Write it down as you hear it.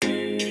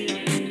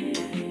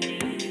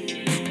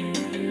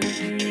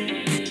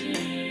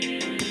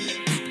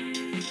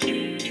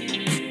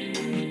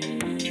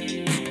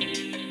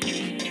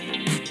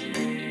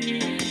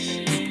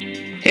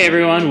Hey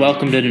everyone,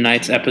 welcome to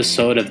tonight's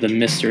episode of the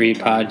Mystery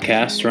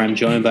Podcast, where I'm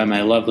joined by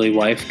my lovely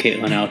wife,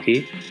 Kaitlyn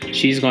Ehlke.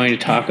 She's going to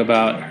talk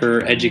about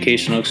her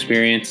educational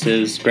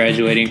experiences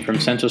graduating from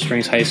Central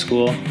Springs High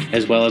School,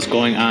 as well as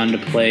going on to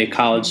play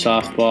college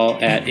softball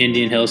at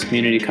Indian Hills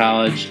Community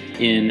College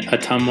in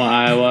Ottumwa,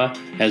 Iowa,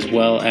 as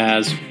well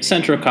as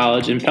Central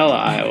College in Pella,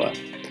 Iowa.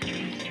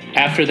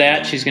 After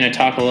that, she's going to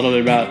talk a little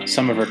bit about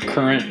some of her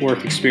current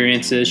work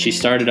experiences. She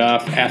started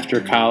off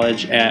after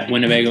college at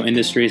Winnebago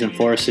Industries in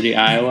Forest City,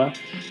 Iowa,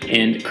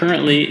 and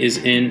currently is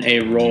in a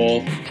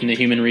role in the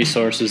Human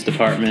Resources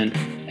Department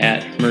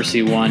at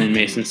Mercy One in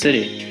Mason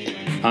City.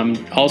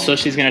 Also,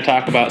 she's going to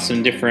talk about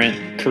some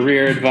different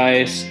career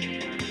advice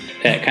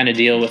that kind of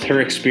deal with her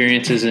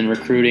experiences in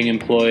recruiting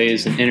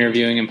employees and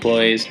interviewing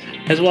employees,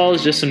 as well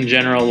as just some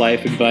general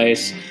life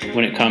advice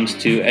when it comes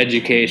to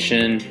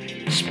education,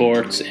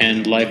 sports,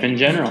 and life in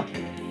general.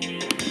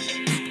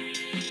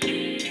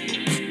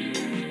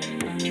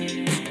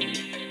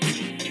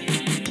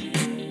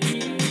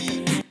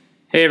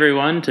 Hey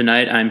everyone,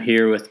 tonight I'm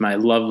here with my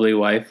lovely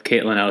wife,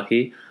 Kaitlyn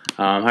Ehlke.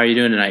 How are you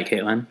doing tonight,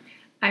 Kaitlyn?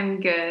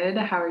 I'm good.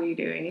 How are you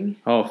doing?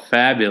 Oh,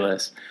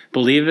 fabulous.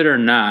 Believe it or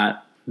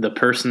not, the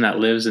person that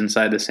lives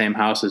inside the same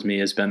house as me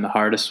has been the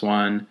hardest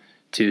one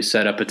to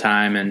set up a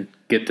time and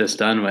get this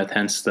done with,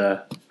 hence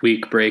the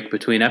week break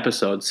between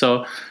episodes.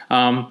 So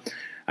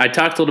I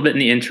talked a little bit in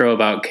the intro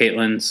about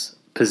Kaitlyn's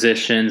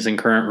positions and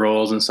current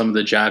roles and some of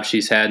the jobs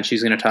she's had, and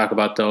she's going to talk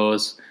about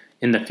those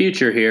in the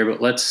future here. But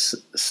let's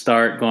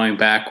start going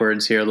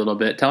backwards here a little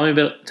bit. Tell me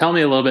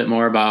a little bit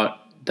more about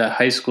the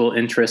high school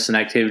interests and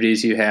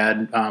activities you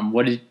had.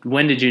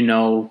 When did you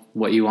know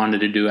what you wanted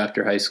to do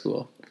after high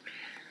school?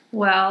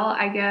 Well,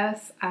 I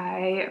guess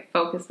I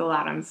focused a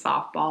lot on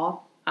softball.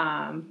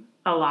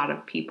 A lot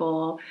of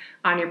people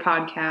on your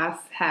podcast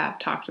have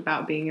talked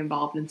about being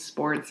involved in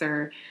sports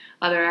or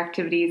other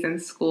activities in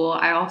school.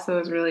 I also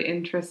was really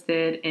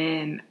interested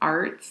in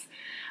arts.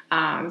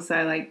 So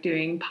I like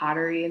doing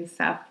pottery and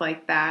stuff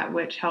like that,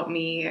 which helped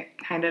me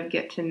kind of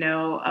get to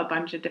know a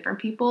bunch of different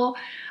people.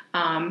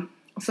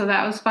 So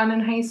that was fun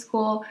in high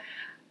school.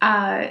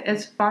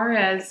 As far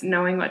as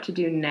knowing what to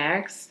do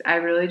next, I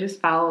really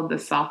just followed the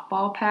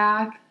softball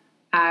path.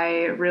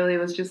 I really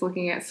was just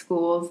looking at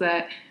schools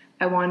that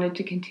I wanted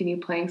to continue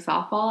playing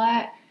softball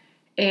at,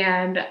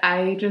 and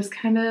I just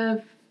kind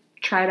of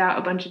tried out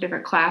a bunch of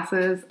different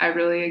classes. I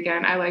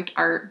liked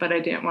art, but I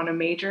didn't want to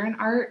major in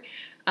art.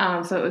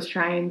 So it was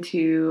trying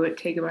to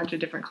take a bunch of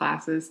different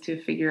classes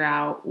to figure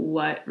out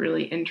what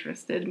really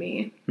interested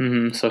me.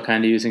 Mm-hmm. So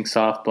kind of using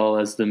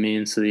softball as the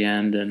means to the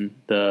end and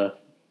the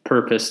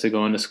purpose to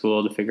go into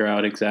school to figure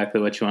out exactly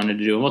what you wanted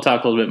to do. And we'll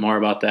talk a little bit more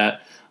about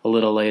that a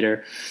little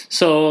later.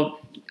 So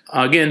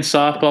again,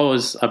 softball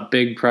was a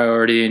big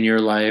priority in your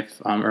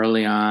life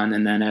early on,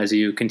 and then as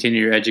you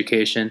continue your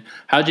education,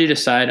 how did you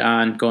decide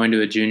on going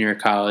to a junior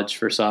college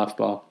for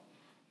softball?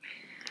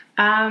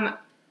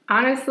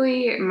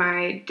 Honestly,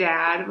 my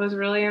dad was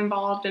really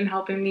involved in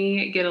helping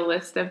me get a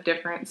list of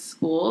different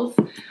schools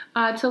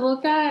to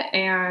look at,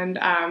 and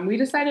we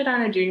decided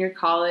on a junior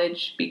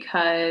college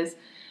because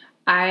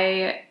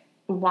I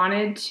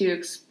wanted to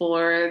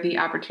explore the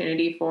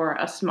opportunity for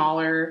a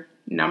smaller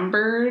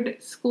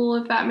numbered school,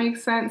 if that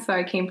makes sense. So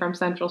I came from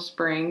Central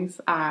Springs,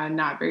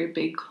 not very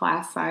big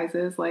class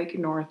sizes like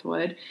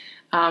Northwood.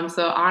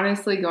 So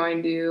honestly,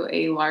 going to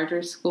a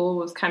larger school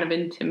was kind of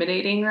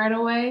intimidating right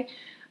away.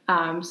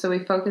 So we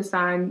focused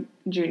on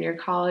junior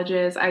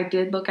colleges. I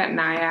did look at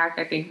NIAC.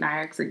 I think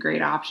NIAC's a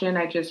great option.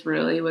 I just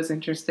really was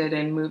interested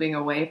in moving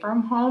away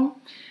from home.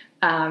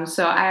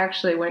 So I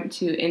actually went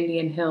to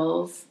Indian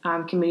Hills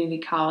Community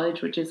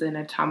College, which is in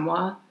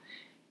Ottumwa.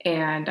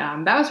 And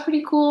that was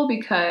pretty cool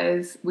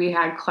because we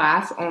had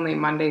class only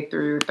Monday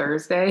through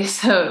Thursday.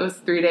 So it was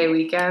 3-day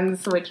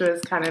weekends, which was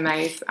kind of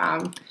nice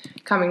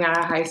coming out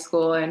of high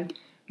school and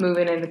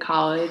moving into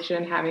college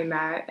and having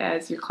that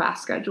as your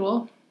class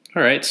schedule.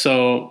 All right.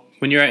 So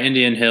when you're at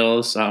Indian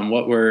Hills,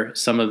 what were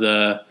some of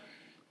the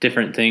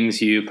different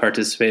things you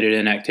participated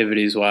in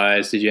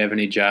activities-wise? Did you have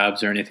any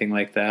jobs or anything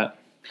like that?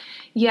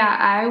 Yeah,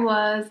 I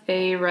was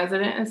a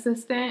resident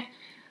assistant.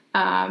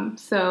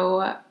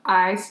 So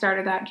I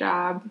started that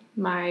job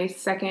my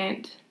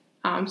second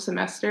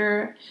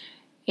semester,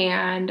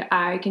 and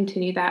I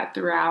continued that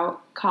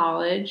throughout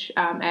college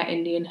at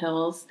Indian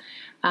Hills.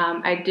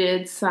 I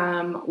did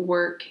some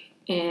work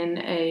in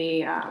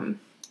a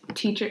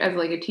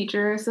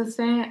teacher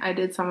assistant. I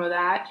did some of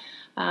that,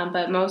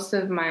 but most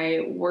of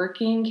my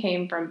working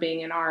came from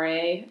being an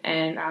RA,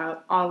 and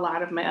a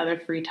lot of my other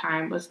free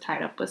time was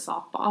tied up with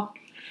softball.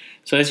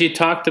 So as you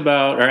talked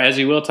about, or as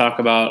you will talk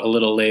about a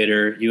little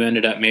later, you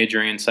ended up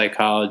majoring in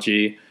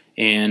psychology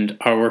and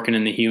are working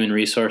in the human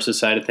resources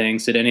side of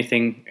things. Did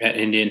anything at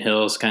Indian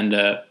Hills kind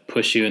of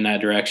push you in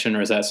that direction,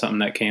 or is that something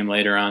that came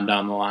later on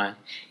down the line?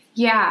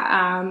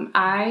 Yeah,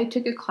 I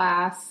took a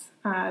class,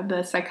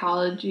 the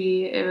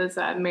psychology. It was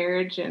a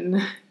marriage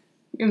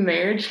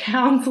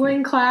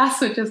counseling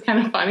class, which is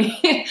kind of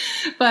funny.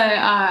 But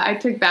I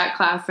took that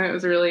class, and it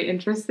was really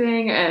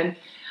interesting. And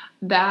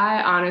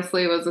that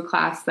honestly was a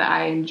class that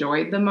I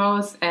enjoyed the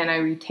most, and I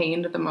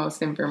retained the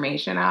most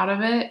information out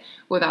of it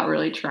without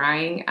really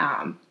trying.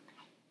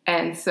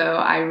 And so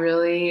I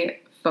really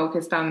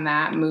focused on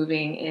that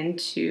moving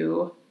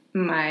into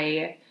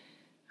my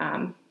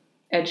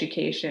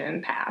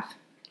education path.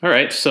 All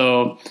right.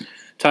 So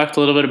talked a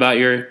little bit about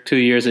your 2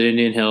 years at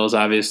Indian Hills.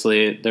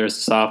 Obviously,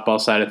 there's the softball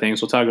side of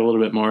things. We'll talk a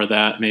little bit more of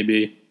that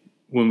maybe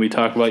when we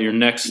talk about your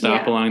next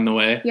stop along the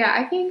way. Yeah,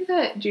 I think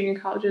that junior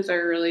colleges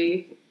are a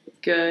really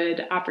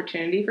good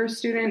opportunity for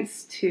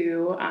students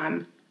to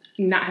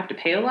not have to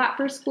pay a lot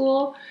for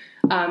school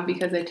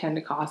because they tend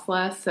to cost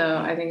less. So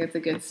I think it's a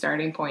good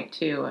starting point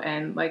too.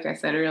 And like I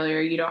said earlier,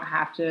 you don't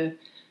have to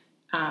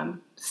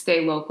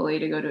stay locally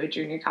to go to a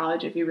junior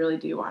college if you really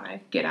do want to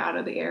get out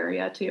of the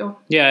area too.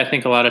 Yeah, I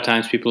think a lot of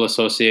times people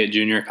associate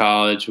junior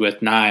college with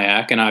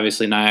NIAC, and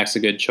obviously NIAC's a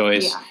good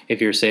choice if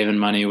you're saving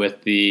money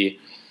with the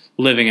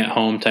living at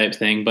home type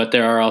thing, but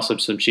there are also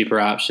some cheaper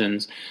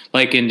options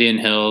like Indian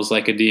Hills,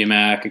 like a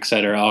DMAC, et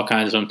cetera, all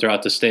kinds of them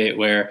throughout the state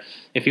where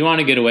if you want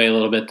to get away a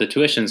little bit, the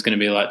tuition is going to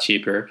be a lot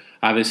cheaper.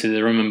 Obviously,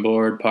 the room and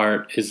board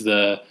part is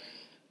the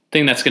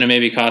thing that's going to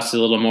maybe cost a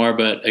little more,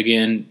 but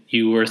again,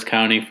 you Worth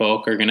County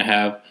folk are going to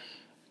have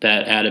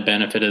that added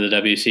benefit of the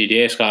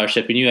WCDA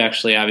scholarship, and you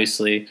actually,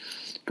 obviously,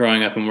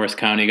 growing up in Worth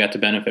County, got to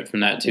benefit from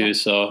that too,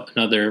 so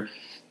another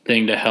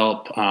thing to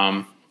help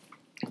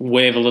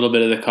waive a little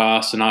bit of the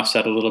cost and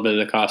offset a little bit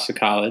of the cost of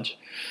college.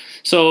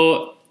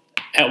 So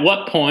at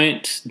what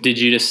point did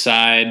you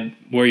decide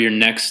where your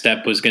next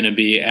step was going to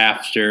be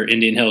after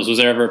Indian Hills? Was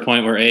there ever a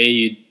point where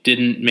you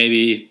didn't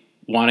maybe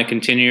want to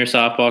continue your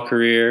softball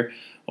career,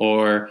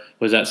 or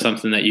was that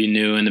something that you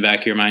knew in the back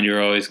of your mind you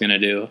were always going to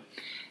do?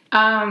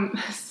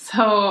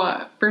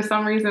 So for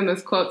some reason,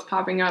 this quote's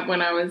popping up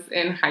when I was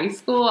in high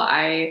school.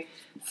 I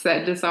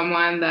said to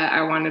someone that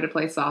I wanted to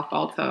play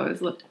softball till I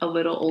was a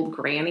little old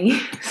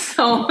granny.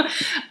 So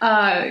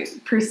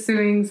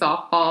pursuing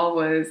softball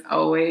was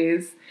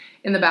always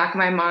in the back of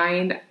my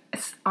mind.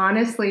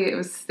 Honestly, it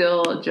was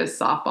still just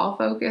softball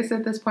focused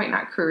at this point,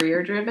 not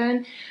career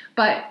driven.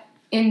 But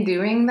in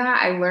doing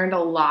that, I learned a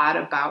lot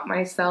about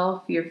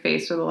myself. You're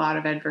faced with a lot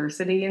of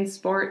adversity in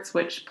sports,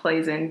 which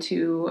plays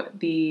into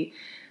the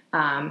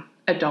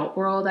adult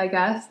world, I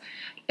guess.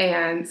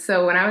 And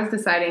so when I was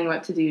deciding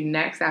what to do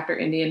next after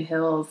Indian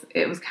Hills,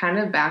 it was kind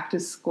of back to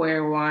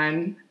square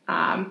one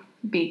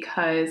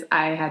because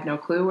I had no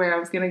clue where I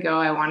was going to go.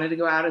 I wanted to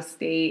go out of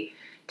state,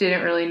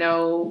 didn't really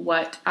know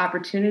what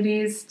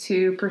opportunities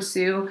to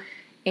pursue.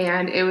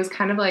 And it was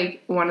kind of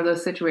like one of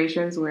those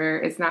situations where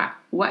it's not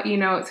what you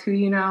know, it's who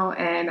you know.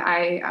 And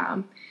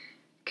I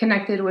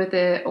connected with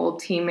an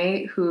old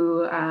teammate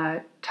who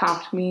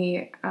talked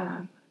me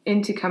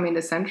into coming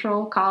to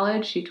Central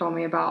College. She told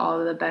me about all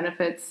of the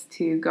benefits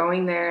to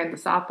going there and the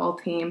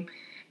softball team.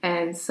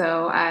 And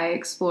so I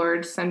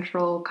explored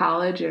Central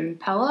College in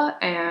Pella,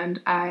 and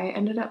I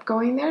ended up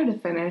going there to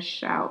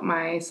finish out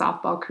my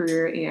softball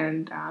career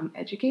and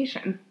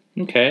education.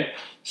 Okay.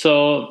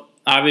 So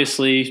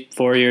obviously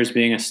 4 years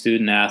being a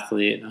student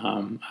athlete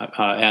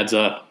adds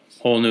a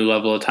whole new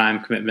level of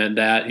time commitment.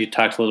 That you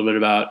talked a little bit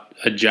about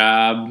a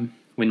job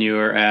when you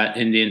were at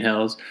Indian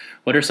Hills.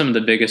 What are some of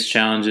the biggest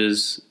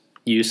challenges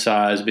you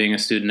saw as being a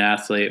student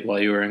athlete while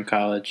you were in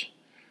college?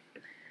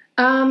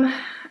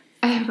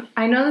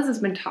 I know this has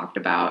been talked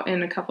about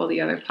in a couple of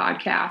the other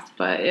podcasts,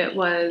 but it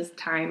was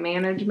time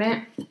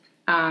management.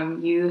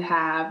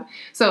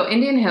 So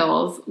Indian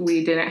Hills,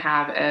 we didn't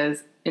have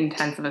as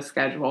intensive a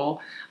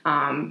schedule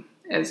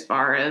as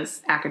far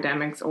as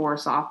academics or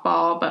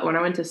softball. But when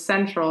I went to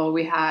Central,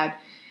 we had,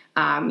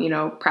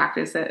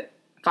 practice at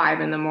 5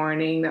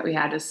 a.m. that we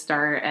had to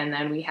start. And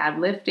then we had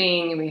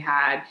lifting and we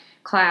had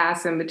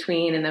class in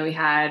between. And then we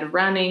had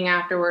running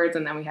afterwards.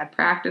 And then we had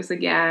practice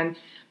again.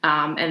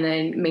 And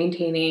then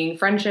maintaining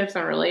friendships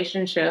and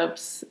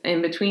relationships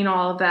in between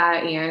all of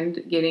that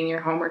and getting your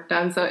homework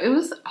done. So it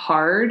was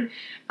hard.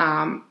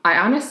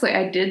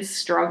 I did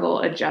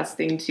struggle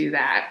adjusting to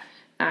that.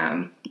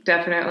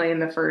 Definitely in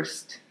the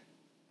first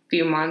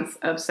few months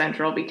of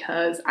Central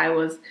because I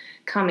was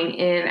coming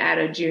in at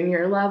a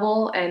junior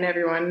level and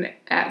everyone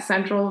at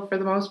Central for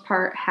the most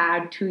part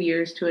had 2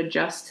 years to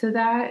adjust to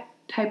that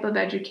type of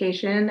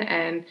education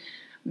and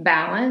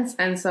balance.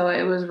 And so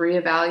it was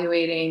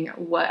reevaluating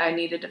what I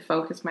needed to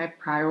focus my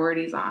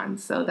priorities on.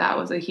 So that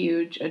was a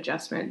huge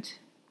adjustment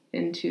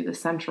into the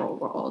Central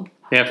world.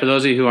 Yeah, for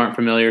those of you who aren't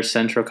familiar,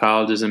 Central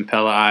College is in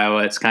Pella,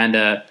 Iowa. It's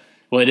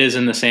it is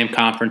in the same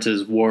conference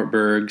as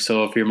Wartburg.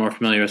 So if you're more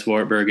familiar with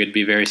Wartburg, it'd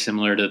be very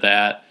similar to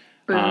that.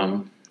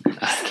 On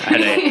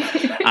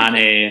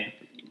a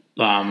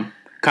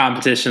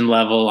competition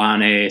level,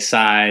 on a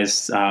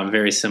size,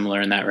 very similar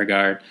in that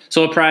regard.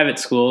 So a private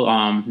school,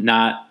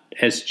 not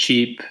as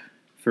cheap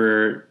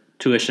for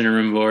tuition and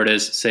room board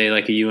as, say,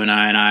 like a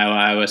UNI in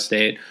Iowa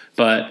State,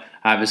 but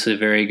obviously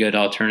very good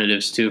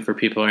alternatives, too, for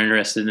people who are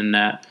interested in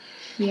that.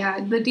 Yeah,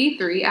 the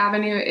D3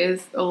 avenue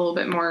is a little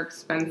bit more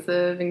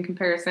expensive in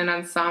comparison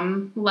on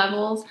some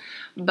levels,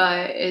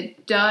 but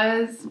it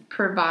does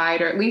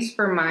provide, or at least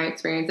for my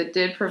experience, it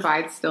did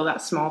provide still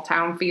that small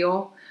town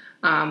feel.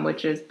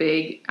 which is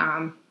big,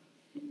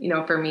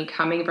 for me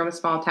coming from a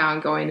small town,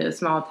 going to a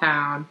small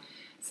town.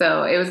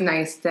 So it was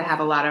nice to have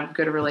a lot of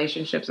good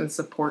relationships and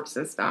support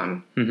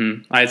system.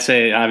 Mm-hmm. I'd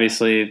say,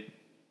 obviously,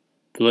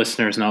 the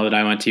listeners know that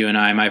I went to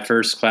UNI. My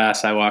first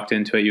class I walked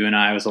into at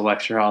UNI was a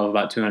lecture hall of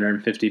about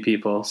 250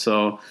 people.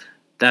 So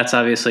that's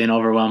obviously an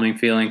overwhelming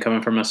feeling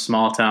coming from a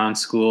small town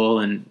school.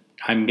 And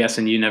I'm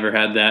guessing you never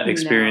had that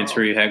experience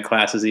where you had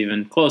classes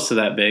even close to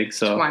that big.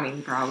 So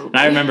 20 probably. And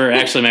I remember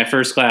actually my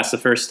first class, the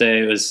first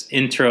day, was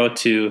Intro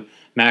to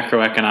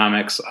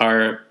Macroeconomics.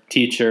 Our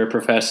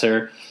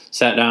professor,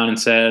 sat down and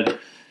said,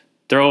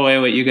 throw away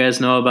what you guys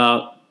know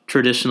about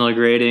traditional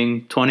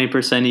grading.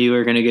 20% of you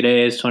are going to get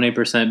A's,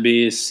 20%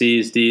 B's,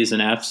 C's, D's,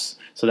 and F's.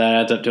 So that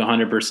adds up to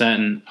 100%.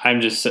 And I'm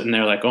just sitting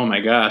there like, oh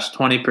my gosh,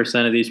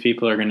 20% of these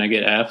people are going to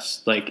get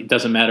F's. Like, it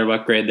doesn't matter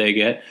what grade they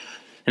get.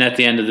 And at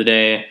the end of the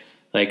day,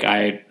 like,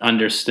 I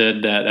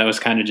understood that was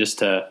kind of just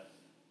to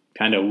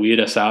kind of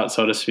weed us out,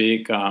 so to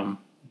speak,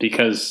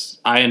 because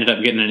I ended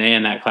up getting an A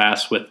in that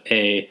class with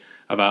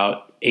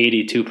about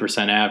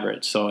 82%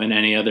 average. So in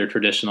any other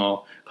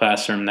traditional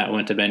classroom, that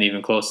wouldn't have been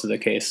even close to the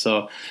case.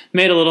 So it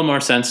made a little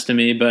more sense to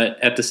me,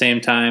 but at the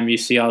same time, you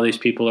see all these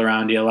people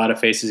around you, a lot of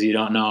faces you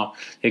don't know.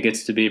 It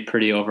gets to be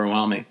pretty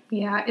overwhelming.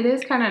 Yeah, it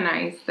is kind of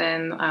nice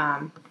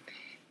then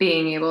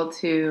being able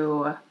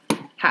to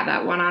have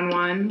that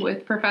one-on-one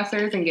with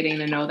professors and getting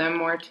to know them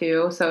more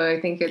too. So I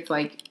think it's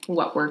like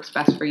what works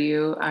best for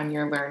you on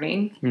your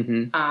learning.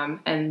 Mm-hmm.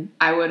 And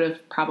I would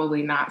have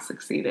probably not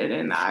succeeded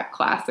in that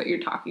class that you're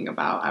talking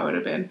about. I would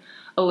have been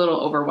a little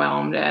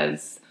overwhelmed.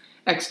 As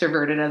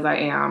extroverted as I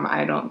am,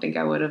 I don't think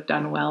I would have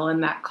done well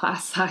in that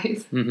class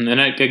size. Mm-hmm. And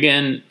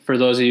again, for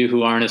those of you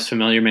who aren't as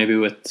familiar maybe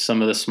with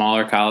some of the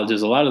smaller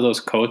colleges, a lot of those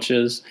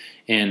coaches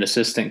and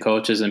assistant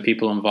coaches and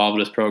people involved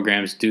with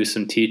programs do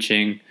some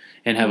teaching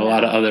and have a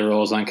lot of other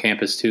roles on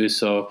campus too.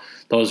 So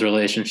those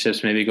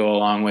relationships maybe go a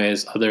long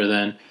ways other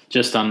than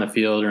just on the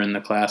field or in the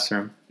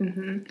classroom.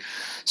 Mm-hmm.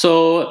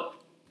 So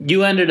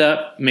you ended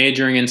up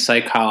majoring in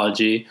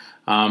psychology.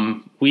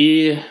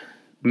 We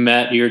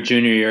met your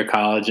junior year of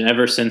college, and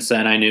ever since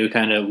then I knew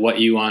kind of what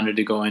you wanted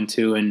to go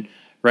into. And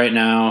right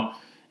now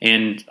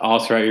and all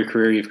throughout your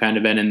career, you've kind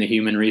of been in the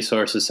human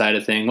resources side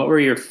of thing. What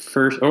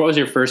was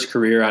your first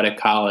career out of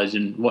college,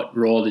 and what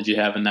role did you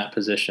have in that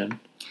position?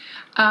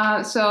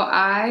 So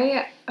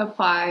I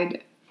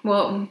applied,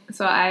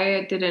 so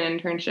I did an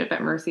internship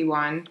at Mercy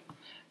One.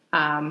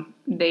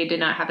 They did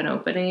not have an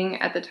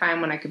opening at the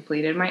time when I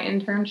completed my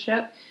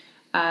internship.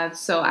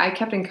 So I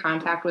kept in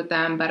contact with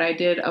them, but I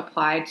did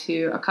apply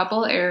to a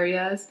couple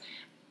areas.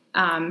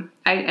 I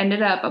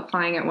ended up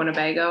applying at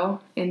Winnebago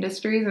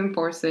Industries in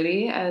Forest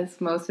City, as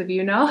most of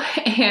you know,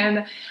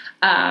 and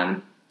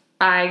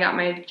I got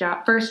my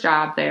first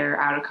job there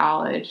out of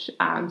college.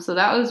 So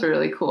that was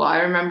really cool. I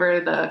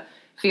remember the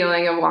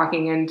feeling of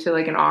walking into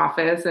like an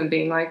office and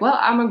being like, well,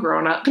 I'm a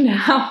grown-up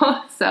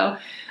now. So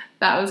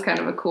that was kind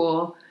of a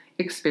cool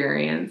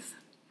experience.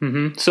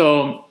 Mm-hmm.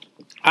 So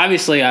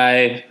obviously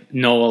I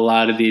know a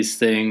lot of these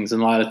things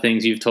and a lot of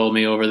things you've told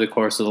me over the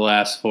course of the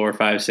last 4,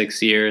 5,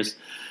 6 years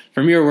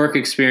from your work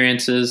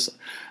experiences.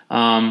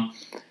 In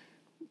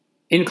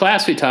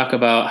class, we talk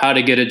about how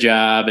to get a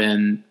job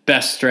and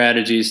best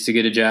strategies to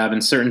get a job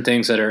and certain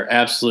things that are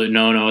absolute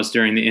no-nos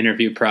during the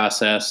interview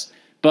process.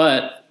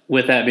 But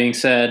with that being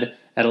said,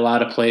 at a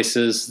lot of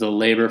places, the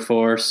labor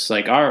force,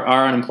 like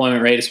our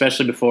unemployment rate,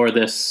 especially before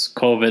this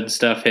COVID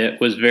stuff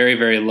hit, was very,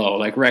 very low,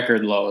 like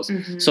record lows.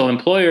 Mm-hmm. So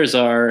employers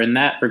are, in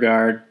that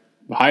regard,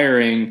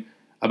 hiring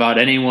about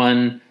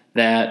anyone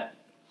that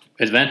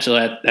eventually,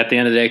 at the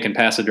end of the day, can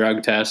pass a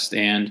drug test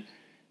and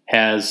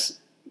has,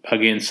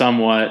 again,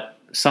 somewhat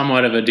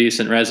of a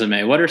decent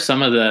resume. What are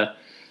some of the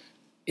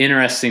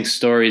interesting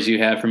stories you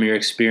have from your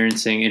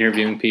experiencing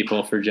interviewing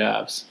people for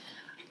jobs?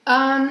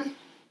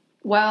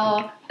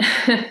 Well,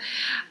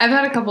 I've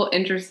had a couple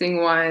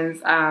interesting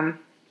ones.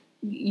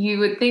 You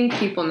would think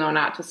people know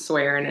not to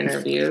swear in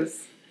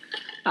interviews.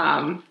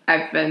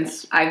 I've been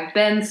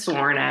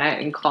sworn at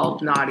and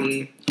called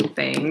naughty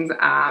things.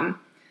 I've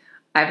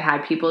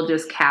had people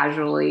just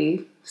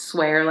casually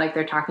swear like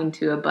they're talking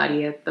to a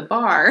buddy at the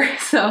bar.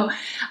 So,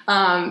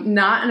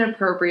 not an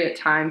appropriate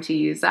time to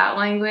use that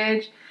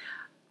language.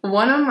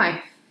 One of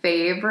my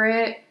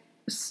favorite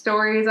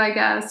stories, I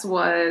guess,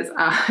 was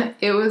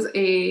it was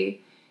a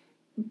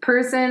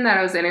person that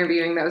I was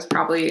interviewing that was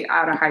probably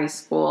out of high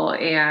school,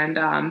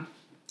 and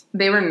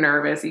they were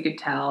nervous. You could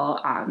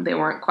tell they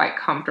weren't quite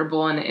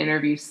comfortable in an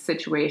interview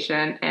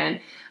situation, and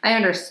I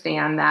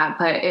understand that,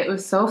 but it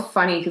was so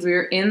funny because we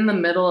were in the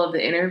middle of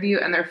the interview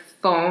and their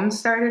phone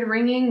started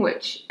ringing,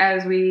 which,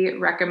 as we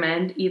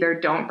recommend, either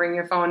don't bring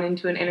your phone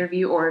into an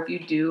interview, or if you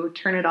do,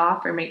 turn it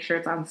off or make sure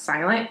it's on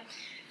silent.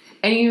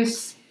 And you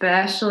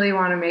especially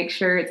want to make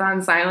sure it's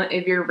on silent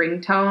if your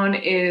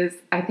ringtone is,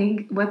 I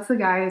think, what's the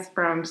guy's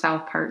from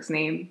South Park's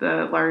name?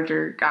 The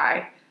larger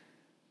guy.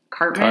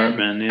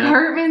 Cartman, yeah.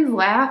 Cartman's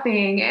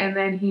laughing, and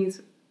then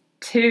he's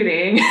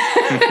tooting.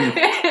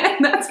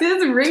 That's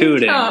his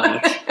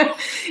ringtone. Tooting.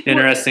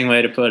 Interesting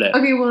way to put it.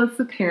 Okay, well, it's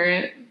the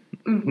parent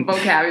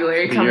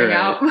vocabulary coming right.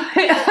 out. But,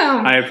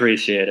 I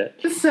appreciate it.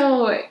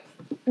 So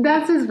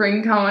that's his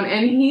ringtone,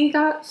 and he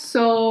got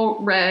so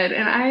red,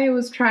 and I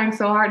was trying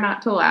so hard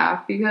not to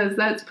laugh because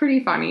that's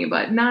pretty funny,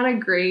 but not a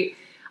great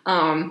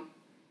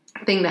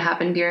thing to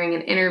happen during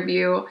an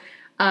interview.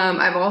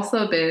 I've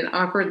also been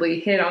awkwardly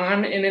hit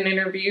on in an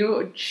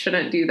interview.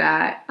 Shouldn't do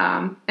that.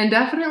 And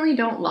definitely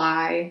don't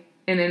lie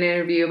in an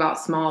interview about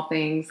small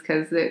things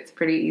because it's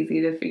pretty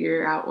easy to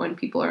figure out when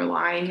people are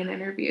lying in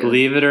interviews.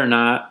 Believe it or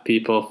not,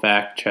 people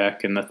fact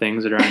check, and the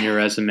things that are on your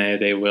resume,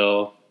 they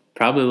will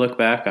probably look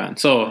back on.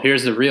 So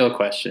here's the real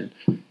question.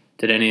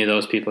 Did any of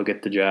those people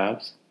get the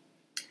jobs?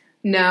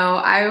 No,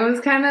 I was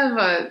kind of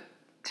a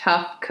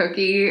tough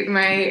cookie.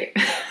 My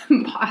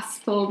boss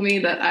told me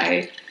that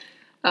I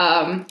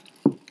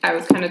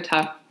was kind of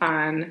tough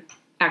on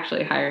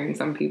actually hiring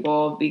some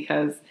people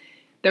because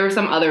there were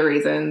some other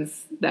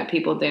reasons that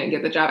people didn't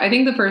get the job. I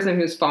think the person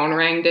whose phone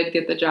rang did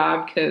get the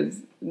job because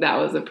that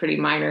was a pretty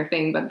minor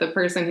thing, but the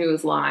person who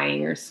was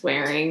lying or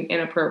swearing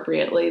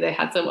inappropriately, they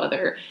had some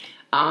other,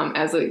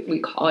 as we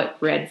call it,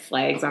 red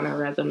flags on their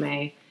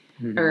resume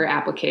or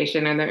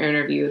application in their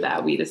interview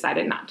that we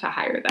decided not to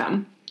hire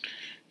them.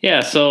 Yeah,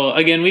 so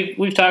again,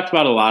 we've talked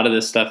about a lot of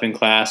this stuff in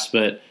class,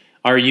 but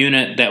our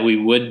unit that we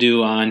would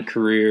do on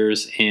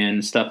careers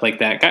and stuff like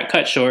that got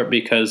cut short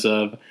because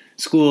of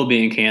school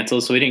being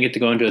canceled, so we didn't get to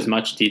go into as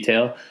much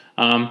detail.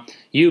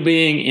 You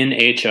being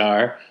in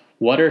HR,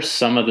 what are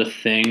some of the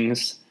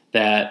things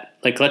that,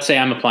 like, let's say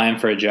I'm applying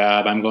for a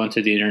job, I'm going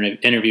through the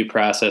interview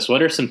process,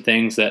 what are some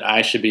things that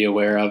I should be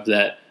aware of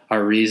that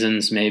are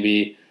reasons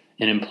maybe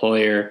an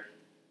employer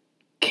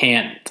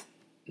can't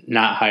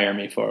not hire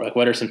me for? Like,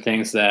 what are some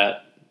things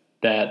that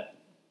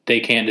they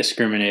can't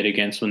discriminate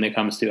against when it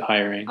comes to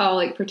hiring? Oh,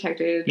 like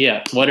protected.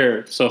 Yeah.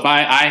 So if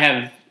I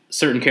have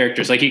certain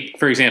characters, like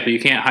for example, you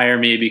can't hire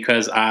me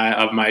because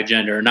of my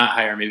gender, or not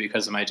hire me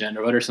because of my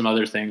gender. What are some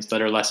other things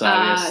that are less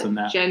obvious than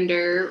that?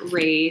 Gender,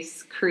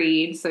 race,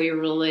 creed, so your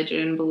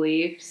religion,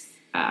 beliefs.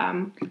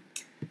 Gosh,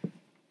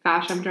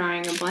 I'm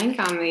drawing a blank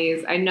on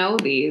these. I know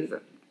these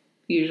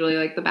usually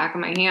like the back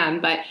of my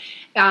hand, but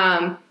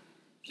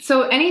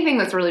so anything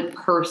that's really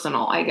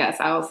personal, I guess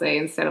I'll say,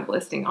 instead of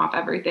listing off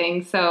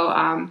everything. So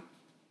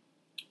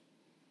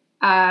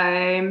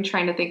I'm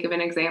trying to think of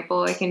an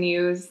example I can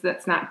use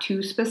that's not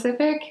too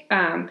specific.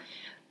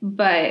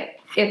 But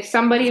if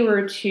somebody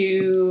were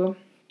to,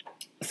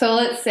 so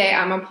let's say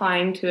I'm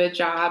applying to a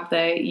job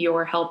that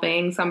you're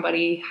helping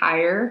somebody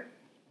hire,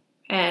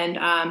 and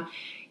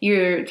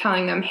you're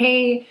telling them,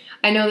 hey,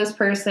 I know this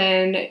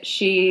person,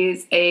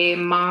 she's a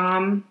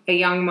mom, a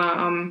young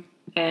mom,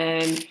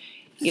 and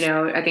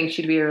I think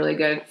she'd be a really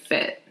good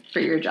fit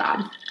for your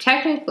job.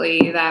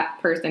 Technically, that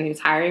person who's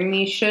hiring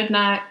me should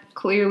not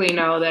clearly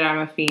know that I'm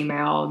a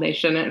female. They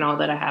shouldn't know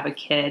that I have a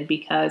kid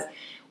because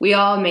we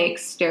all make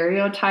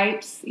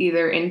stereotypes,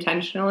 either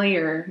intentionally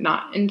or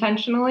not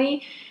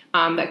intentionally,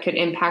 that could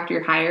impact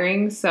your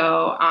hiring.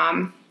 So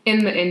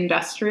in the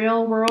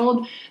industrial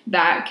world,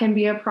 that can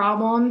be a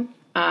problem.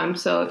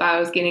 So if I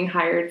was getting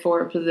hired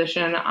for a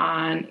position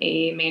on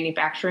a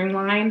manufacturing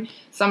line,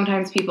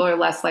 sometimes people are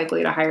less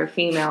likely to hire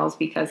females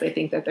because they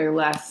think that they're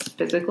less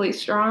physically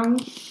strong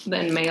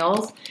than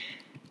males.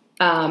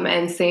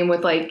 And same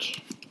with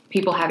like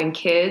people having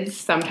kids.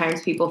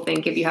 Sometimes people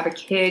think if you have a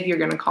kid, you're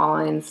going to call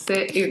in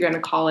sick. You're going to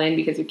call in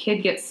because your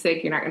kid gets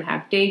sick. You're not going to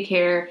have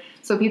daycare.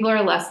 So people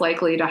are less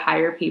likely to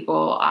hire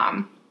people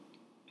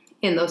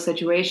in those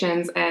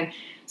situations. And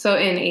so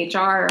in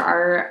HR,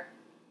 our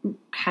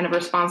kind of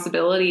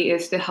responsibility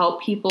is to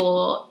help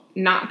people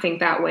not think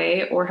that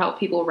way or help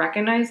people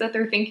recognize that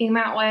they're thinking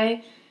that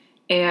way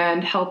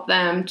and help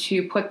them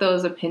to put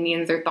those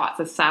opinions or thoughts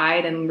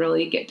aside and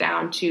really get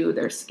down to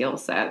their skill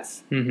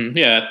sets. Mm-hmm.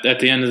 Yeah, at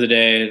the end of the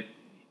day,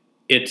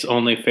 it's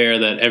only fair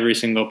that every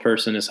single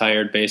person is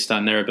hired based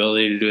on their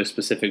ability to do a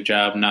specific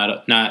job,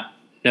 not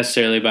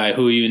necessarily by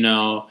who you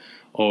know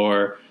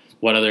or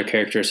what other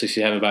characteristics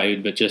you have about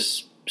you, but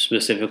just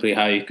specifically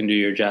how you can do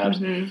your jobs.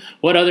 Mm-hmm.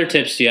 What other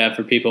tips do you have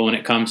for people when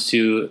it comes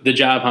to the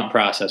job hunt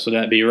process? Would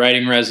that be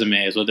writing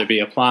resumes? Would it be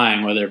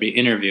applying? Would it be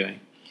interviewing?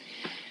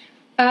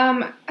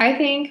 I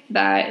think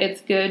that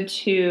it's good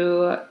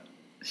to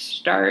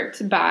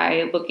start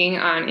by looking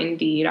on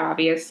Indeed,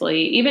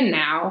 obviously. Even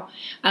now,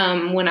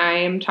 when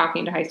I'm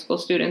talking to high school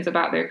students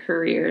about their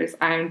careers,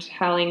 I'm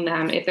telling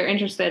them if they're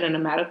interested in a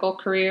medical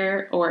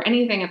career or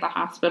anything at the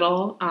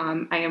hospital.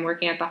 I am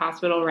working at the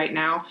hospital right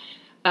now.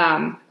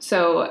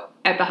 So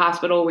at the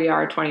hospital, we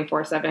are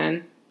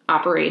 24/7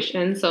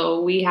 operation.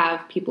 So we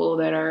have people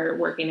that are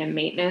working in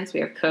maintenance. We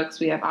have cooks.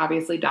 We have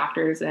obviously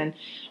doctors and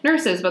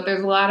nurses, but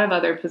there's a lot of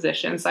other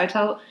positions. So I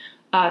tell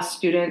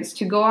students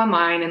to go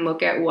online and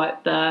look at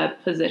what the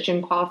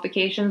position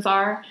qualifications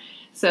are.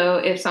 So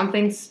if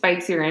something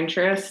spikes your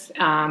interest,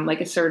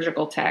 like a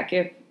surgical tech,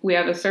 if we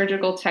have a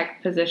surgical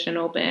tech position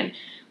open,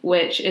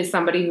 which is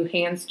somebody who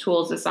hands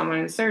tools to someone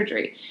in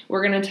surgery,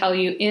 we're going to tell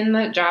you in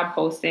the job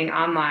posting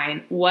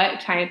online what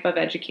type of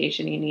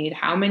education you need,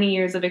 how many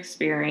years of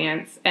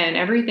experience, and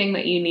everything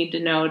that you need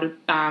to know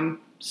to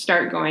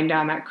start going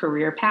down that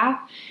career path.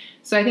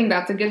 So I think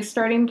that's a good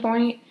starting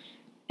point.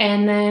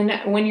 And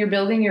then when you're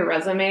building your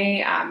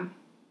resume,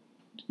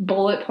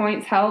 bullet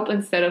points help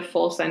instead of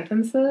full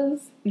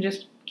sentences.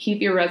 Just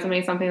keep your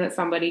resume something that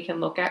somebody can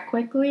look at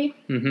quickly.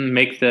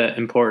 Make the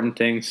important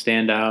things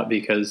stand out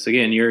because,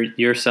 again,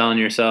 you're selling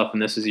yourself,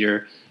 and this is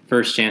your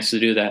first chance to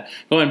do that.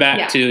 Going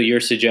back to your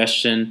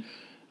suggestion,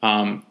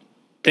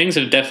 things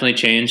have definitely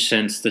changed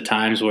since the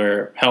times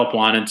where help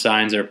wanted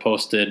signs are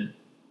posted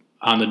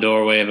on the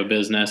doorway of a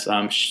business.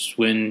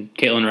 When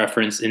Kaitlyn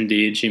referenced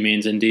Indeed, she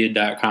means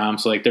Indeed.com.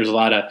 So there's a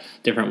lot of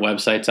different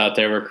websites out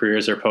there where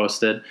careers are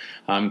posted.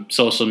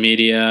 Social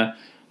media,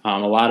 a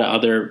lot of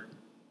other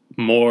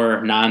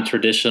more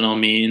non-traditional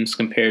means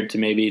compared to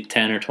maybe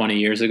 10 or 20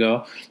 years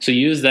ago. So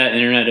use that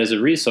internet as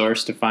a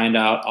resource to find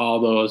out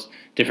all those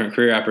different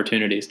career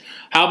opportunities.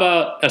 How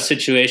about a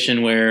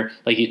situation where,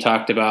 like you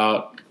talked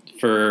about,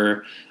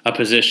 for a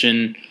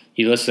position,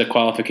 you list the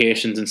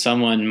qualifications and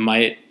someone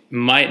might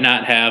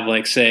not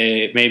have,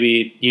 say,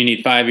 maybe you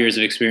need 5 years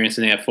of experience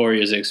and they have 4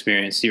 years of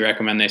experience. Do you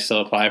recommend they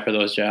still apply for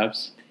those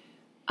jobs?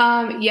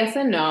 Yes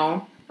and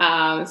no.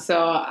 So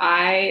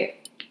I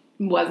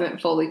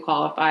wasn't fully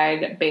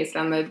qualified based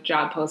on the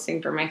job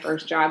posting for my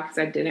first job because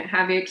I didn't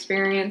have the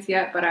experience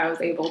yet, but I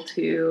was able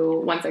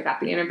to, once I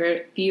got the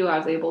interview, I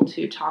was able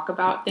to talk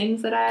about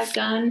things that I had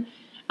done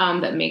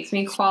that makes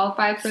me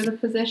qualified for the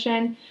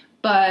position.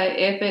 But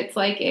if it's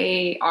like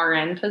a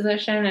RN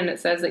position and it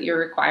says that you're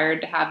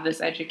required to have this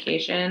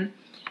education,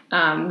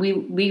 we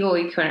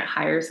legally couldn't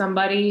hire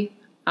somebody.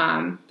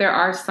 There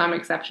are some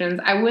exceptions.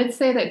 I would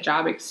say that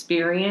job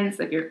experience,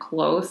 if you're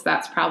close,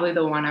 that's probably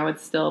the one I would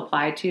still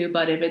apply to.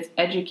 But if it's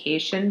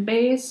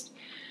education-based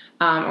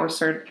or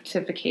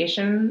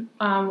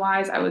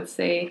certification-wise, I would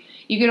say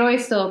you could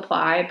always still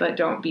apply, but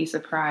don't be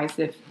surprised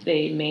if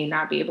they may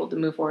not be able to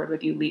move forward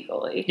with you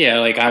legally. Yeah,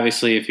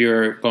 obviously if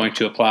you're going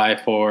to apply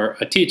for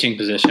a teaching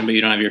position, but you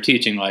don't have your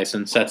teaching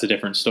license, that's a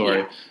different story.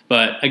 Yeah.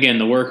 But again,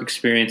 the work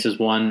experience is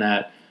one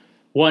that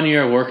 1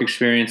 year work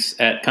experience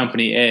at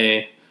company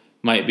A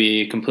might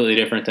be completely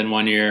different than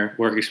 1 year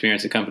work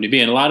experience at company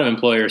B. And a lot of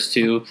employers,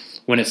 too,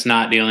 when it's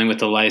not dealing with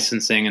the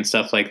licensing and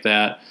stuff like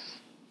that,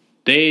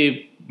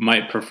 they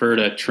might prefer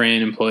to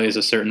train employees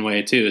a certain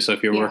way, too. So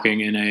if you're working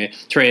in a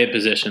trade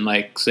position,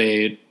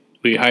 say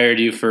we hired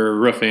you for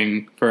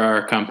roofing for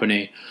our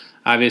company,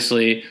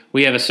 obviously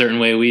we have a certain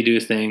way we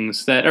do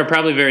things that are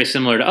probably very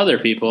similar to other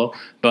people,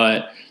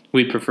 but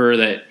we prefer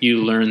that you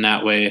learn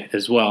that way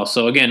as well.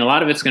 So again, a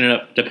lot of it's going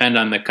to depend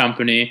on the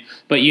company,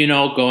 but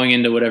going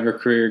into whatever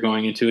career you're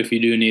going into, if you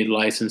do need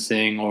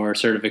licensing or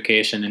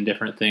certification and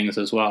different things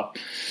as well.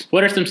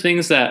 What are some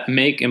things that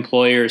make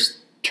employers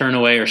turn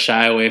away or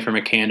shy away from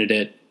a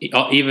candidate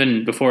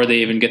even before they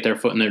even get their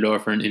foot in their door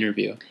for an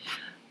interview?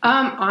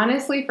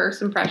 Honestly,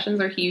 first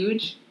impressions are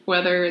huge,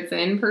 whether it's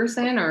in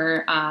person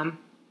or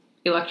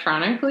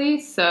electronically.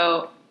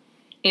 So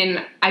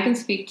I can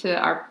speak to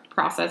our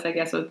process, I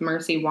guess, with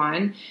Mercy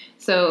One.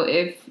 So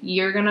if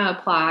you're going to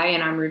apply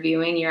and I'm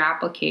reviewing your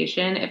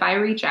application, if I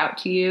reach out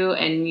to you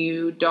and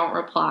you don't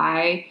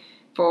reply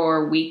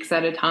for weeks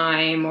at a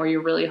time or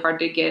you're really hard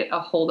to get a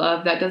hold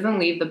of, that doesn't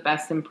leave the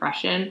best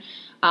impression.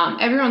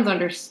 Everyone's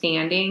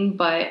understanding,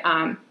 but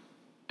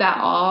that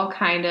all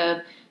kind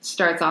of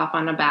starts off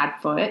on a bad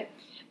foot.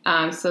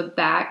 So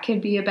that could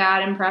be a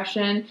bad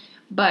impression.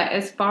 But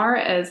as far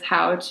as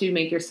how to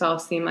make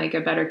yourself seem like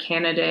a better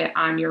candidate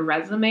on your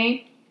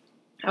resume,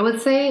 I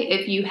would say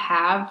if you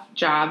have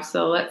jobs,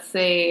 so let's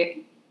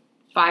say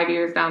 5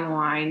 years down the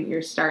line,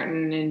 you're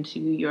starting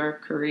into your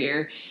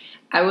career,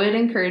 I would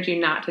encourage you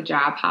not to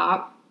job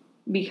hop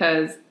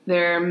because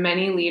there are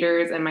many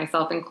leaders, and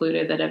myself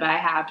included, that if I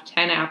have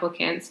 10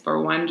 applicants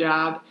for one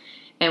job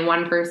and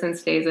one person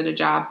stays at a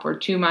job for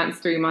 2 months,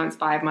 3 months,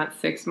 5 months,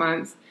 6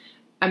 months,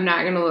 I'm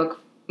not going to look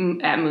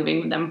at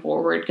moving them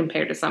forward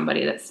compared to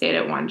somebody that stayed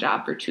at one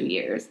job for 2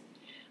 years.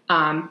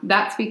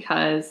 That's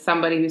because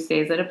somebody who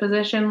stays at a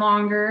position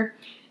longer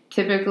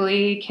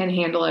typically can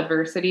handle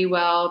adversity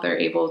well. They're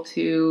able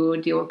to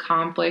deal with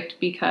conflict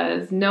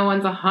because no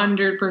one's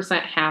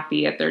 100%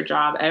 happy at their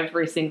job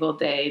every single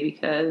day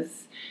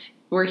because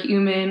we're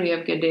human. We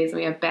have good days and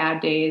we have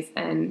bad days.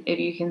 And if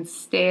you can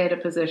stay at a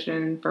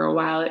position for a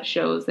while, it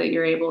shows that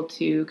you're able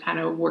to kind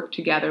of work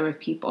together with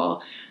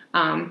people.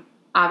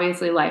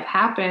 Obviously, life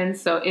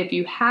happens. So if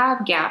you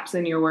have gaps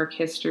in your work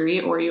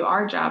history or you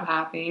are job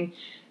hopping,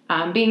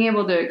 being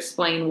able to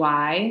explain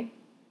why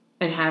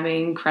and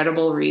having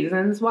credible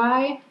reasons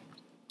why,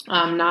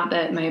 not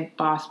that my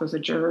boss was a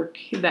jerk,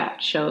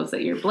 that shows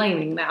that you're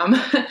blaming them.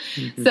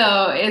 Mm-hmm.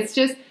 So it's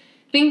just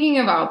thinking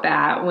about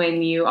that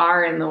when you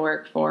are in the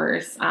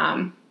workforce.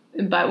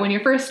 But when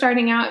you're first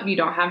starting out, if you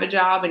don't have a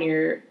job and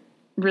you're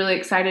really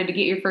excited to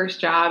get your first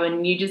job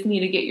and you just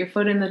need to get your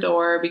foot in the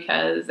door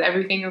because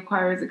everything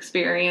requires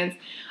experience,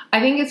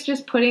 I think it's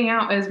just putting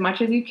out as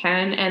much as you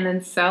can and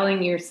then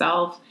selling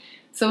yourself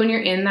So when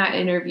you're in that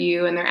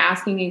interview and they're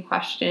asking you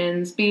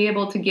questions, be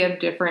able to give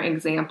different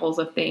examples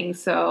of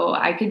things. So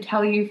I could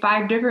tell you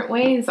 5 different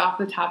ways off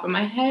the top of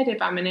my head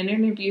if I'm in an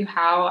interview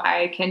how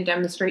I can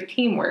demonstrate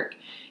teamwork.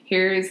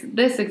 Here's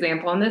this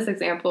example and this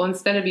example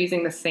instead of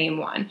using the same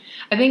one.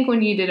 I think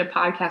when you did a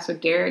podcast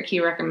with Derek,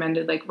 he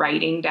recommended like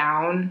writing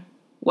down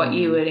what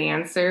you would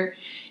answer.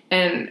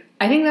 And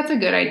I think that's a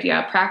good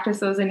idea. Practice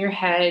those in your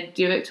head.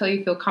 Do it till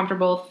you feel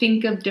comfortable.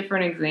 Think of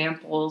different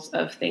examples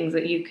of things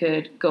that you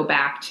could go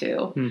back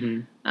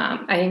to.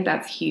 I think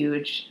that's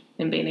huge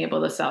in being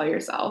able to sell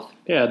yourself.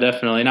 Yeah,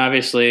 definitely. And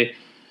obviously,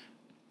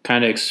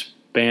 kind of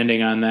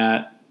expanding on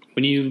that,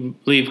 when you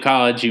leave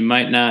college, you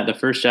might not, the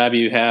first job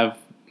you have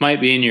might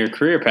be in your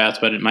career path,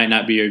 but it might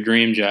not be your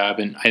dream job.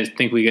 And I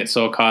think we get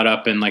so caught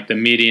up in like the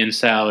median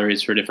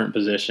salaries for different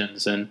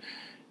positions. And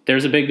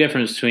there's a big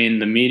difference between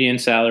the median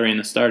salary and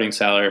the starting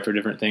salary for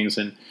different things.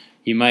 And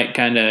you might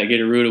kind of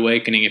get a rude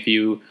awakening if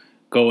you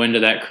go into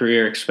that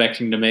career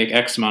expecting to make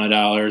X amount of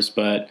dollars,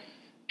 but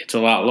it's a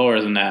lot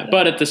lower than that.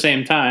 But at the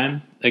same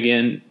time,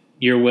 again,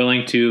 you're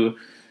willing to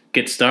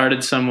get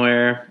started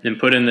somewhere and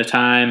put in the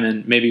time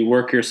and maybe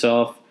work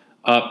yourself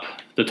up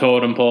the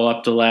totem pole,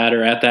 up the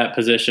ladder at that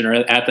position or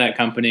at that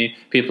company.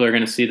 People are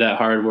going to see that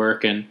hard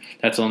work, and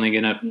that's only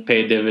going to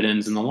pay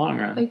dividends in the long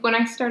run. Like when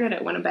I started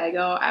at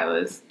Winnebago,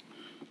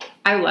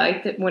 I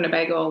liked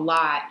Winnebago a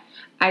lot.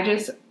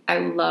 I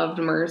loved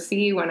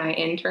Mercy when I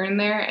interned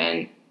there,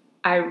 and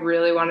I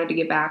really wanted to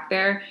get back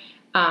there.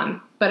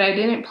 But I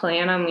didn't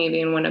plan on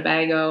leaving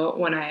Winnebago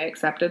when I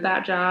accepted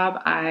that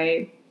job.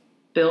 I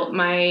built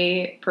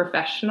my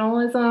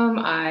professionalism.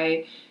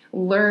 I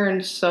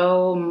learned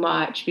so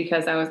much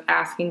because I was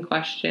asking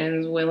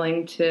questions,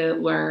 willing to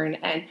learn,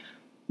 and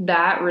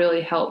that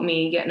really helped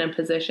me get in a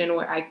position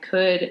where I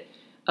could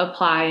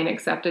apply and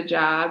accept a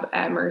job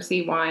at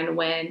Mercy One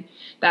when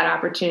that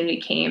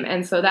opportunity came.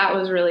 And so that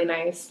was really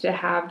nice to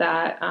have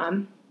that.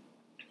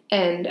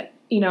 And,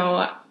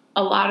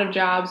 a lot of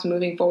jobs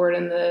moving forward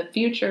in the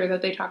future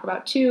that they talk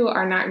about too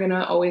are not going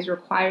to always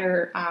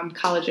require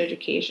college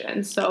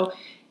education. So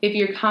if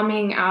you're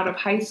coming out of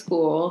high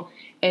school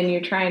and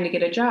you're trying to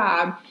get a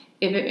job,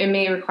 if it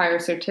may require a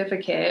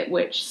certificate,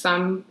 which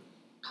some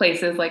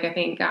places like I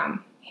think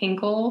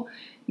Hinkle,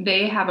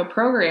 they have a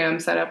program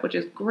set up, which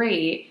is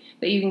great,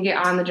 that you can get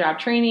on-the-job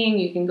training.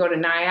 You can go to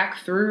NIAC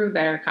through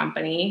their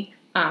company,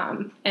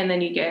 and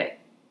then you get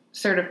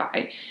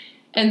certified.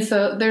 And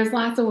so there's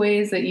lots of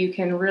ways that you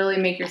can really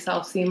make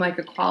yourself seem like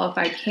a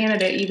qualified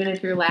candidate, even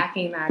if you're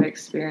lacking that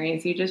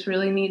experience. You just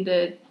really need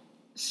to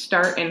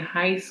start in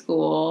high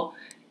school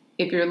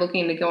if you're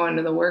looking to go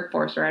into the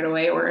workforce right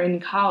away, or in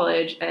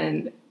college,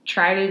 and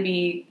try to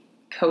be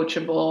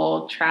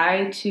coachable,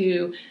 try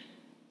to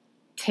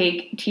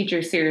take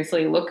teachers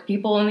seriously, look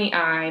people in the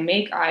eye,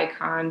 make eye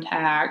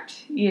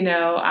contact,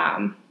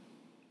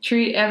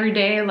 treat every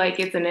day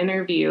like it's an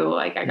interview.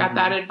 Like I got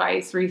that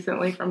advice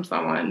recently from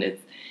someone.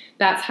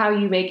 That's how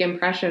you make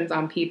impressions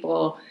on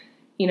people.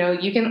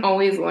 You can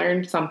always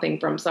learn something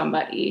from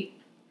somebody.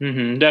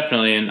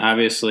 Definitely. And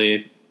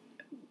obviously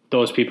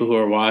those people who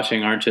are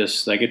watching aren't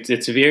just like,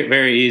 it's very,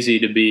 very easy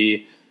to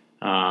be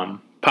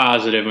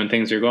positive when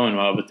things are going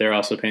well, but they're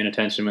also paying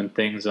attention when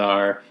things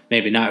are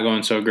maybe not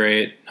going so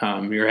great.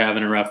 You're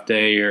having a rough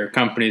day, your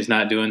company's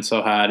not doing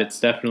so hot.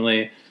 It's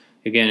definitely,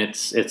 again,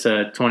 it's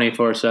a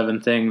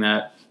 24/7 thing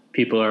that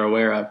people are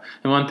aware of.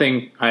 And one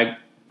thing I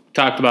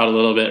talked about a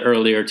little bit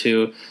earlier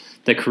too,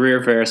 the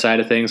career fair side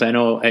of things. I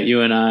know at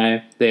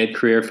UNI, they had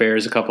career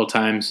fairs a couple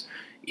times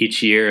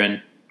each year,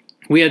 and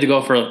we had to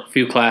go for a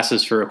few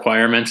classes for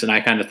requirements, and I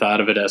kind of thought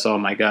of it as, oh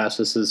my gosh,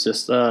 this is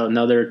just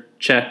another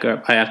check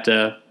I have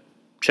to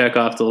check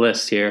off the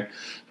list here.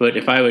 But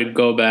if I would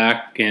go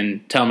back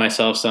and tell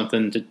myself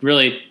something to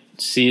really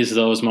seize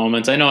those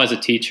moments, I know as a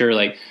teacher,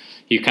 like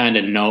you kind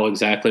of know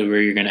exactly where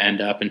you're going to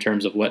end up in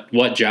terms of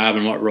what job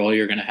and what role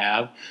you're going to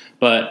have.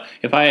 But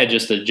if I had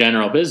just a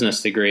general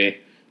business degree,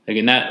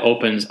 again, that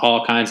opens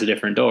all kinds of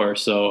different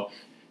doors. So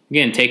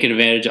again, taking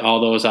advantage of all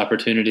those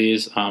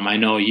opportunities. I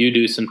know you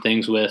do some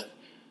things with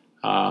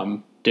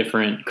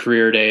different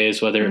career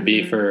days, whether it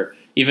be for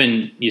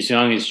even as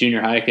young as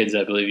junior high kids,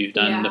 I believe you've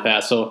done in the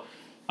past. So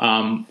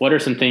what are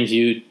some things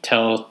you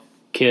tell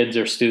kids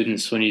or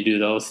students when you do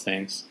those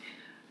things?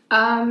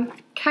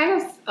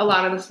 Kind of a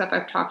lot of the stuff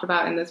I've talked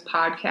about in this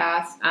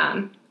podcast.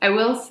 I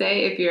will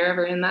say if you're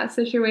ever in that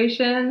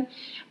situation,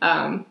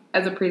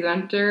 as a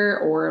presenter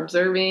or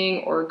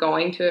observing or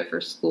going to it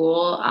for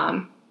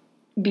school,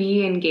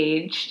 be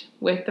engaged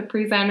with the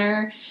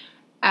presenter.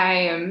 I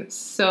am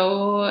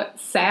so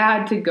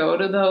sad to go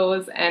to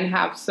those and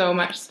have so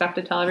much stuff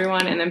to tell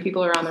everyone, and then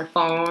people are on their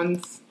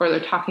phones or they're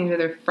talking to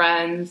their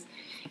friends.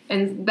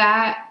 And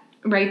that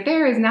right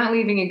there is not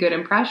leaving a good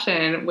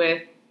impression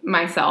with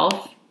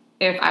myself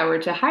if I were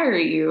to hire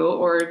you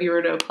or if you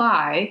were to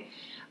apply.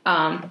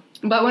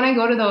 But when I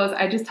go to those,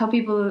 I just tell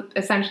people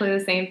essentially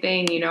the same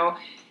thing,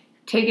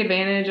 take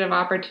advantage of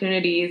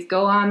opportunities,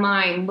 go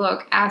online,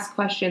 look, ask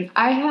questions.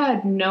 I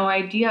had no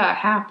idea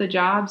half the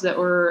jobs that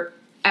were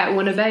at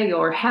Winnebago,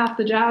 or half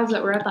the jobs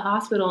that were at the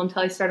hospital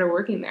until I started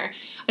working there.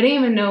 I didn't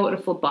even know what a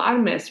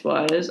phlebotomist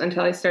was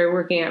until I started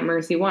working at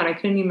Mercy One. I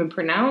couldn't even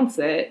pronounce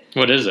it.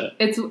 What is it?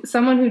 It's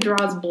someone who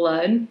draws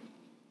blood.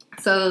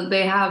 So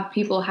they have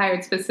people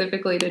hired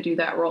specifically to do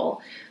that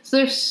role. So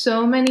there's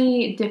so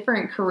many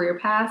different career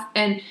paths,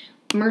 and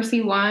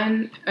Mercy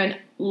One and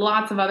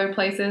lots of other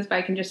places, but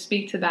I can just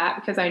speak to that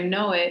because I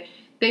know it.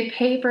 They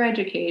pay for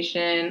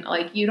education.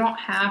 Like, you don't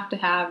have to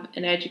have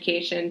an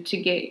education to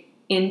get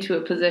into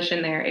a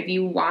position there. If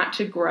you want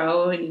to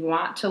grow and you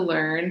want to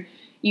learn,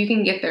 you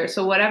can get there.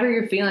 So whatever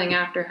you're feeling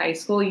after high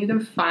school, you can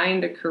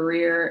find a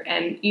career,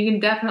 and you can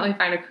definitely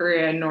find a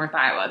career in North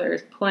Iowa.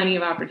 There's plenty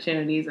of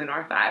opportunities in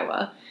North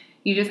Iowa.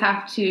 You just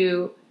have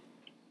to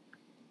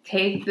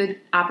take the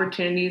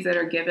opportunities that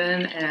are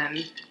given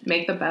and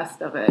make the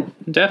best of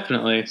it.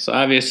 Definitely. So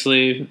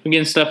obviously,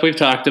 again, stuff we've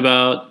talked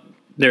about,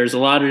 there's a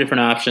lot of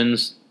different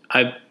options.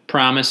 I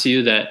promise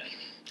you that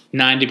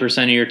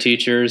 90% of your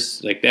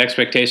teachers, like, the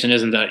expectation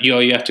isn't that you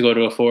have to go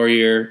to a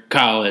 4-year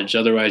college,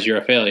 otherwise you're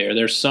a failure.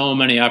 There's so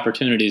many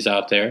opportunities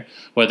out there,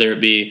 whether it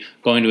be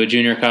going to a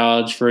junior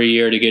college for a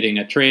year to getting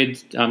a trade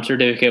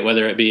certificate,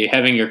 whether it be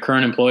having your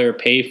current employer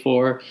pay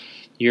for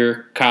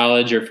your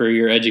college or for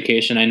your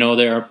education. I know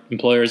there are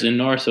employers in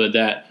Northwood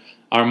that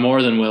are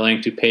more than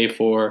willing to pay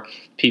for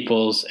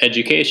people's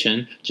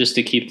education just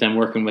to keep them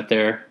working with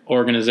their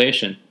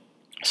organization.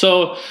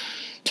 So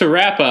to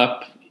wrap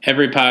up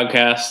every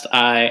podcast,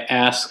 I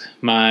ask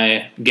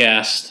my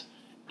guest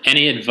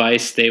any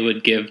advice they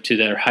would give to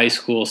their high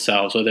school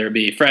selves, whether it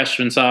be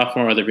freshman,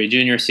 sophomore, whether it be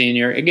junior,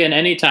 senior. Again,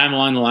 any time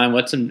along the line,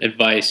 what's some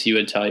advice you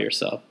would tell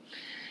yourself?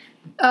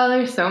 Oh,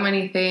 there's so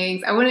many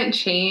things. I wouldn't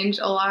change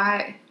a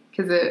lot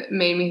because it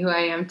made me who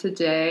I am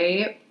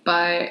today,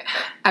 but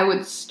I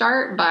would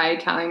start by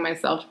telling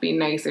myself to be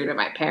nicer to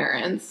my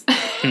parents.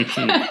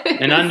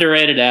 An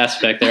underrated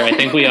aspect there. I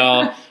think we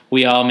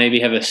all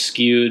maybe have a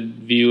skewed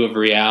view of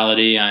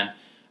reality on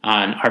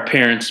our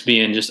parents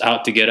being just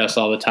out to get us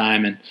all the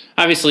time. And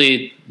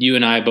obviously you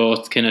and I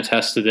both can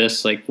attest to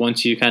this. Like,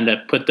 once you kind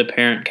of put the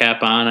parent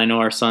cap on, I know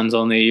our son's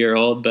only a year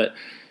old, but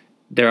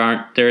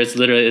there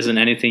literally isn't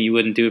anything you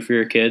wouldn't do for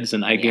your kids.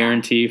 And I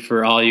guarantee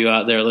for all you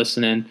out there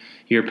listening,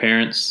 your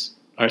parents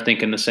are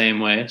thinking the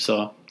same way.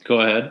 So go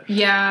ahead.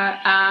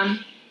 Yeah.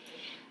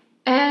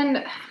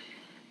 And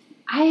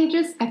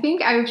I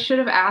think I should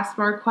have asked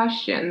more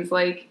questions.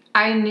 Like,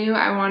 I knew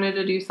I wanted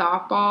to do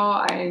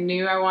softball. I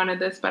knew I wanted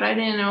this, but I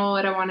didn't know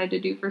what I wanted to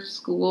do for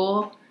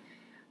school.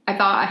 I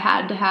thought I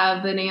had to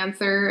have an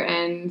answer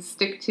and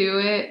stick to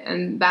it,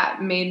 and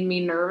that made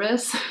me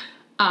nervous.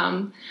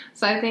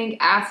 So I think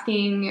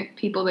asking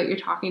people that you're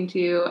talking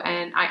to,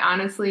 and I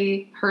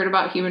honestly heard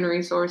about human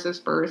resources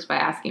first by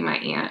asking my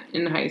aunt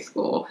in high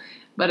school,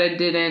 but I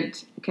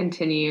didn't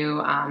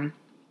continue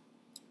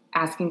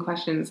asking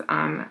questions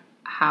on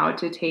how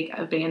to take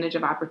advantage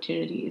of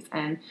opportunities.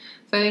 And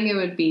so I think it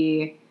would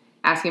be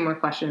asking more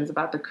questions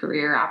about the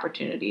career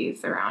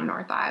opportunities around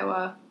North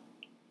Iowa.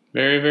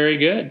 Very, very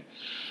good.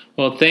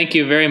 Well, thank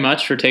you very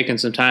much for taking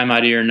some time out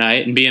of your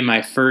night and being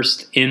my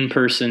first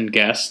in-person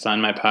guest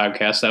on my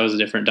podcast. That was a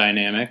different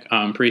dynamic.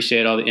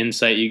 Appreciate all the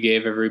insight you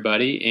gave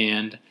everybody,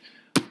 and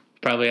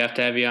probably have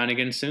to have you on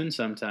again soon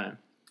sometime.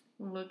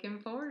 Looking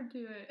forward to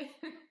it.